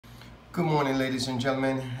Good morning, ladies and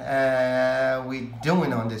gentlemen. We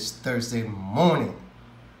doing on this Thursday morning.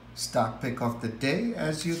 Stock pick of the day.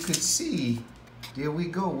 As you could see, there we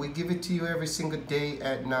go. We give it to you every single day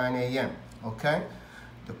at 9 a.m. Okay?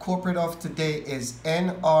 The corporate of today is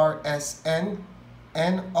NRSN.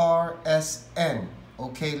 NRSN.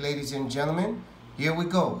 Okay, ladies and gentlemen, here we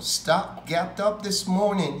go. Stock gapped up this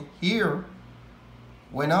morning here.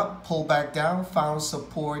 Went up, pulled back down, found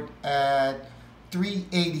support at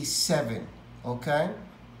 387, okay?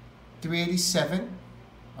 387,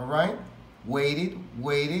 all right? Waited,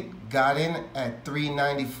 got in at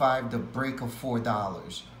 395, the break of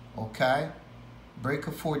 $4, okay? Break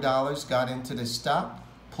of $4, got into the stock,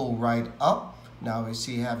 pull right up. Now we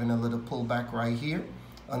see having a little pullback right here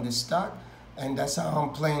on this stock. And that's how I'm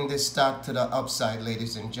playing this stock to the upside,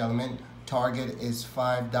 ladies and gentlemen. Target is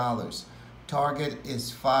 $5. Target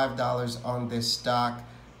is $5 on this stock.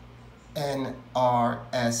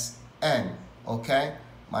 NRSN, okay?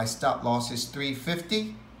 My stop loss is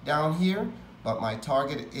 350 down here, but my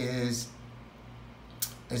target is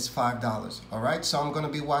 $5. All right, so I'm going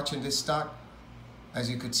to be watching this stock. As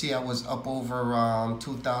you could see, I was up over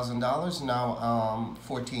 $2,000, now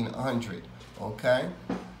 $1,400. Okay,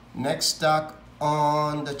 next stock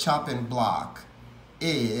on the chopping block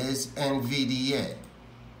is NVDA.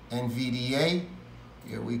 NVDA,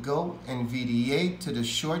 here we go. NVDA to the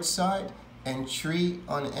short side. Entry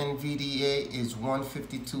on NVDA is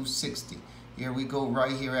 152.60. Here we go,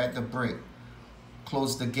 right here at the break.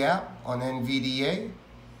 Close the gap on NVDA,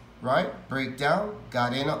 right? Breakdown.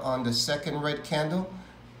 Got in on the second red candle,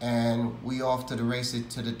 and we off to the race it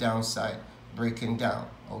to the downside, breaking down.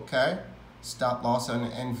 Okay. Stop loss on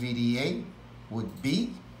NVDA would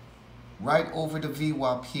be right over the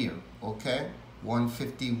VWAP here. Okay.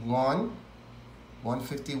 151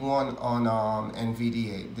 on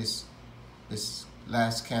NVDA, this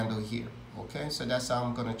last candle here. Okay, so that's how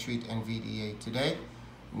I'm gonna treat NVDA today,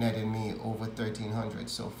 netting me over 1,300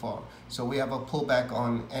 so far. So we have a pullback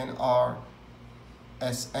on NRSN.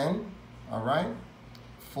 All right,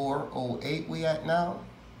 408 we at now.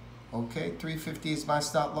 Okay, 350 is my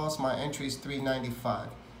stop loss. My entry is 395.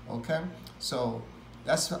 Okay, so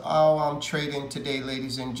that's how I'm trading today,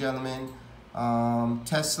 ladies and gentlemen.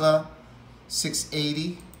 Tesla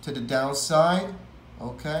 680 to the downside.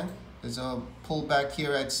 Okay, there's a pullback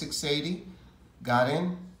here at 680. Got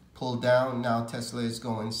in, pulled down. Now Tesla is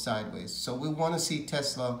going sideways. So we want to see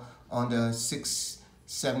Tesla on the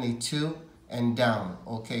 672 and down.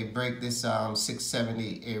 Okay, break this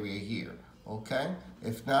 670 area here. Okay,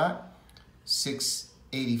 if not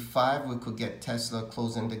 685, we could get Tesla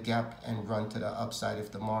closing the gap and run to the upside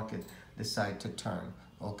if the market decide to turn.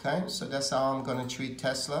 Okay, so that's how I'm going to treat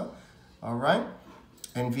Tesla. All right,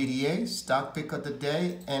 NVDA, stock pick of the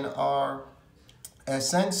day.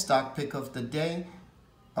 NRSN, stock pick of the day.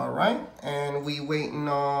 All right, and we waiting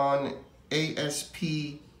on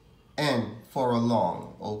ASPN for a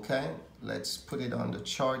long. Okay, let's put it on the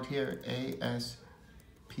chart here. ASPN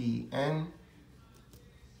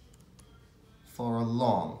for a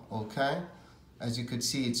long. Okay. As you could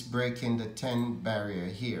see, it's breaking the 10 barrier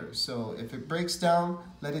here. So if it breaks down,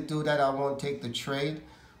 let it do that. I won't take the trade.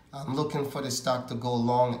 I'm looking for the stock to go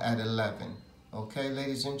long at 11. Okay,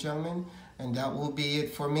 ladies and gentlemen, and that will be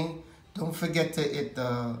it for me. Don't forget to hit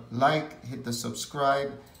the like, hit the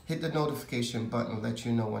subscribe, hit the notification button, let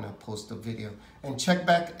you know when I post a video. And check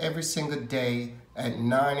back every single day at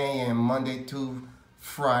 9 a.m. Monday to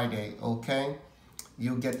Friday, okay?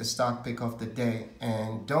 You'll get the stock pick of the day.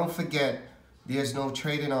 And don't forget, there's no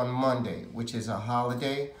trading on Monday, which is a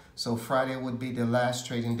holiday. So Friday would be the last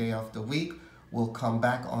trading day of the week. We'll come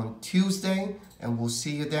back on Tuesday and we'll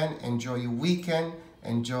see you then. Enjoy your weekend.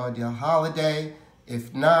 Enjoy your holiday.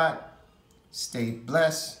 If not, stay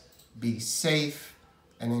blessed, be safe,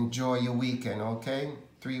 and enjoy your weekend, okay?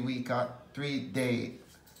 3-day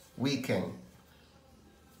weekend.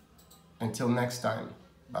 Until next time,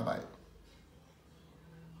 bye-bye.